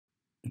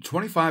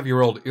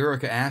25-year-old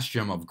Erica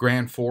Asham of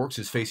Grand Forks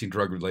is facing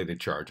drug-related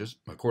charges.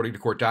 According to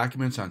court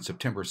documents, on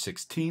September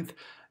 16th,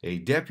 a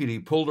deputy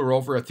pulled her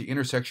over at the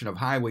intersection of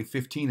Highway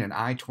 15 and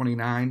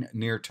I-29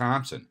 near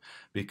Thompson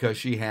because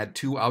she had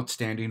two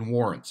outstanding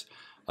warrants.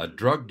 A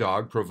drug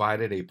dog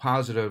provided a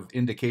positive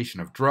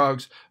indication of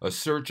drugs. A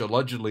search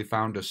allegedly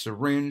found a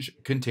syringe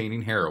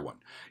containing heroin.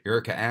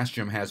 Erica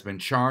Asham has been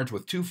charged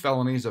with 2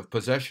 felonies of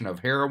possession of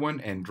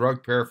heroin and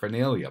drug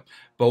paraphernalia.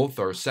 Both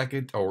are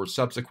second or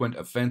subsequent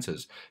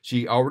offenses.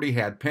 She already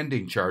had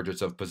pending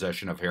charges of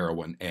possession of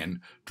heroin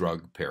and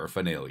drug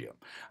paraphernalia.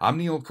 I'm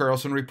Neil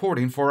Carlson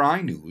reporting for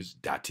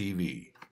iNews.TV.